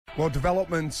Well,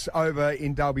 developments over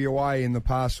in WA in the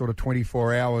past sort of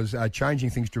 24 hours are changing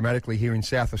things dramatically here in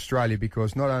South Australia,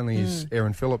 because not only is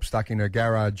Erin Phillips stuck in her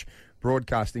garage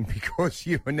broadcasting because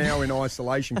you are now in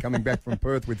isolation coming back from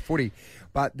Perth with footy,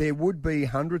 but there would be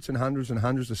hundreds and hundreds and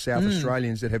hundreds of South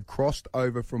Australians that have crossed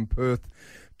over from Perth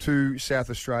to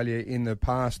South Australia in the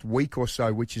past week or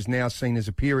so, which is now seen as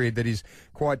a period that is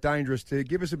quite dangerous. To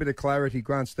give us a bit of clarity,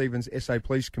 Grant Stevens, SA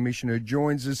Police Commissioner,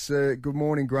 joins us. Good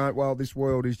morning, Grant. Well, this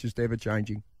world is just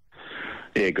ever-changing.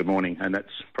 Yeah, good morning. And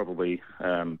that's probably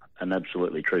an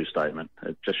absolutely true statement.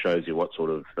 It just shows you what sort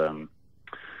of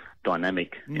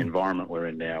dynamic environment we're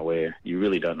in now, where you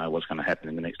really don't know what's going to happen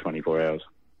in the next 24 hours.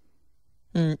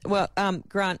 Well,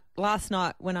 Grant, last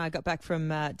night when I got back from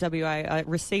WA, I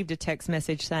received a text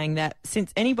message saying that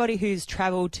since anybody who's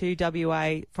travelled to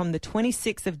WA from the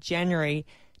 26th of January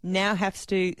now has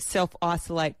to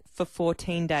self-isolate for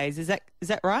 14 days. Is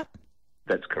that right?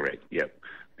 That's correct, yep.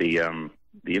 The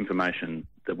information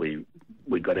that we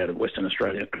got out of Western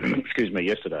Australia,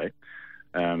 yesterday,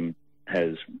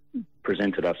 has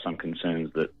presented us some concerns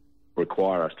that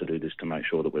require us to do this to make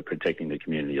sure that we're protecting the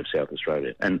community of South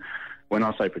Australia. And when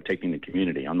I say protecting the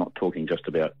community, I'm not talking just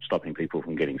about stopping people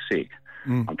from getting sick.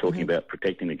 I'm talking about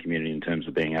protecting the community in terms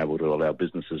of being able to allow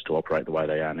businesses to operate the way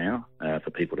they are now, for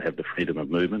people to have the freedom of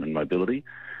movement and mobility.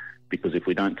 Because if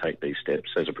we don't take these steps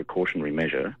as a precautionary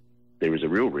measure, there is a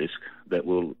real risk that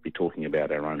we'll be talking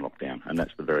about our own lockdown, and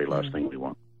that's the very last thing we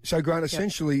want. So, Grant,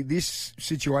 essentially this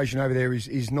situation over there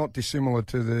is not dissimilar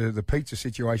to the pizza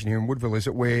situation here in Woodville, is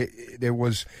it, where there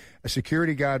was a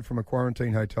security guard from a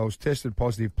quarantine hotel was tested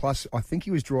positive, plus I think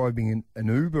he was driving an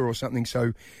Uber or something,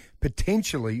 so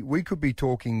potentially we could be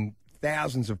talking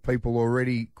thousands of people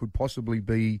already could possibly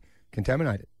be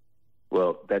contaminated.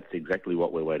 Well, that's exactly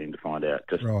what we're waiting to find out,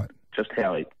 just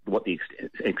what the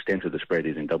extent of the spread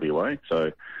is in WA.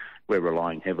 So we're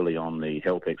relying heavily on the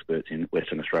health experts in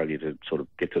Western Australia to sort of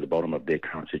get to the bottom of their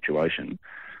current situation.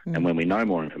 And when we know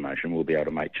more information, we'll be able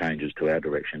to make changes to our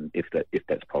direction if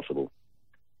that's possible.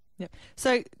 Yep.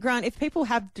 So, Grant, if people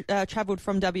have travelled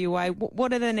from WA,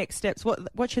 what are the next steps?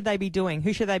 What should they be doing?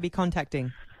 Who should they be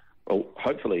contacting? Well,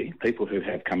 hopefully people who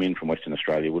have come in from Western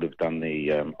Australia would have done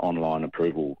the online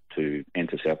approval to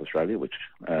enter South Australia, which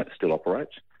still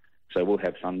operates. So we'll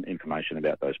have some information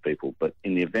about those people. But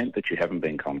in the event that you haven't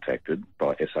been contacted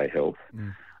by SA Health,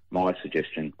 my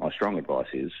strong advice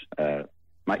is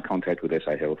make contact with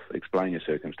SA Health, explain your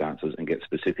circumstances and get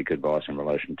specific advice in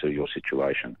relation to your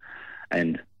situation.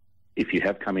 And if you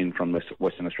have come in from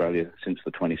Western Australia since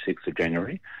the 26th of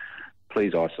January,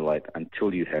 please isolate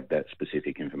until you have that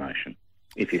specific information.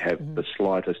 If you have the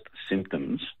slightest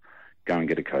symptoms, go and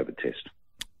get a COVID test.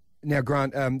 Now,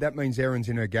 Grant, that means Erin's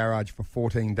in her garage for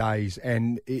 14 days,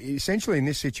 and essentially in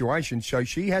this situation, so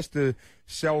she has to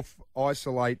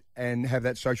self-isolate and have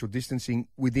that social distancing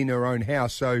within her own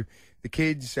house. So the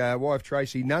kids, wife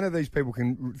Tracy, none of these people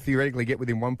can theoretically get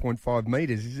within 1.5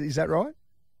 metres. Is that right?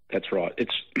 That's right.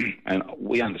 And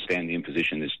we understand the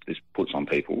imposition this puts on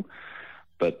people,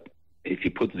 but if you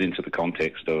put it into the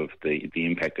context of the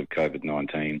impact of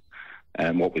COVID-19,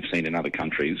 and what we've seen in other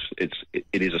countries, it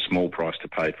is a small price to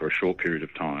pay for a short period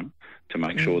of time to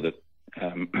make sure that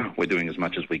we're doing as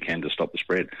much as we can to stop the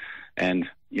spread. And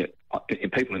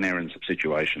people in Erin's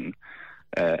situation,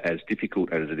 as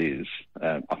difficult as it is,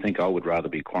 I think I would rather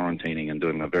be quarantining and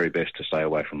doing my very best to stay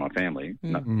away from my family,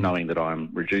 knowing that I'm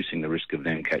reducing the risk of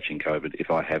them catching COVID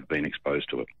if I have been exposed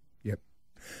to it.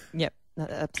 Yep,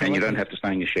 absolutely. And you don't have to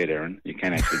stay in your shed, Erin. You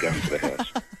can actually go into the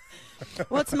house.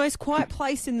 Well, it's the most quiet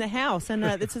place in the house, and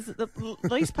this is the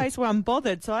least place where I'm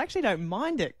bothered, so I actually don't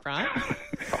mind it, Grant.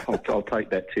 I'll take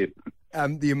that tip.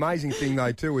 The amazing thing,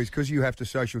 though, too, is because you have to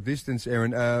social distance,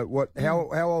 Erin,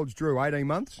 how old's Drew, 18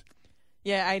 months?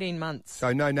 Yeah, 18 months.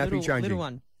 So no nappy changing? Little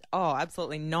one. Oh,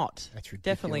 absolutely not. That's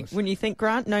ridiculous. Definitely. When you think,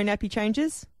 Grant, no nappy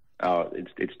changes? Oh,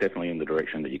 it's definitely in the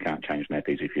direction that you can't change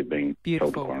nappies if you've been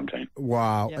told to quarantine.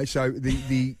 Wow. Yep. So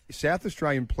the South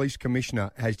Australian Police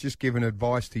Commissioner has just given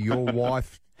advice to your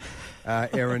wife,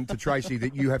 Erin, to Tracy,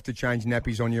 that you have to change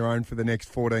nappies on your own for the next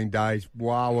 14 days.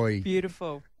 Wowee.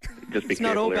 Beautiful. Just be it's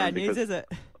not all Erin, bad news, is it?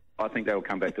 I think they will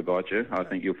come back to bite you. I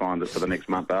think you'll find that for the next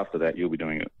month after that, you'll be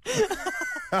doing it.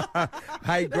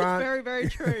 Hey, Grant. That's very, very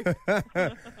true.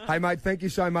 Hey, mate, thank you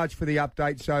so much for the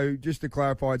update. So just to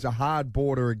clarify, it's a hard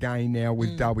border again now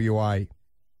with WA.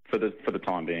 For the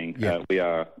time being, we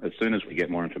are, as soon as we get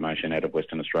more information out of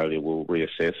Western Australia, we'll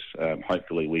reassess.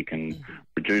 Hopefully we can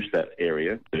reduce that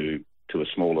area to a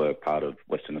smaller part of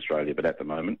Western Australia, but at the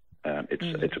moment,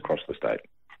 it's across the state.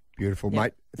 Beautiful,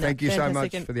 mate. Thank you so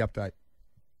much for the update.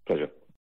 Pleasure.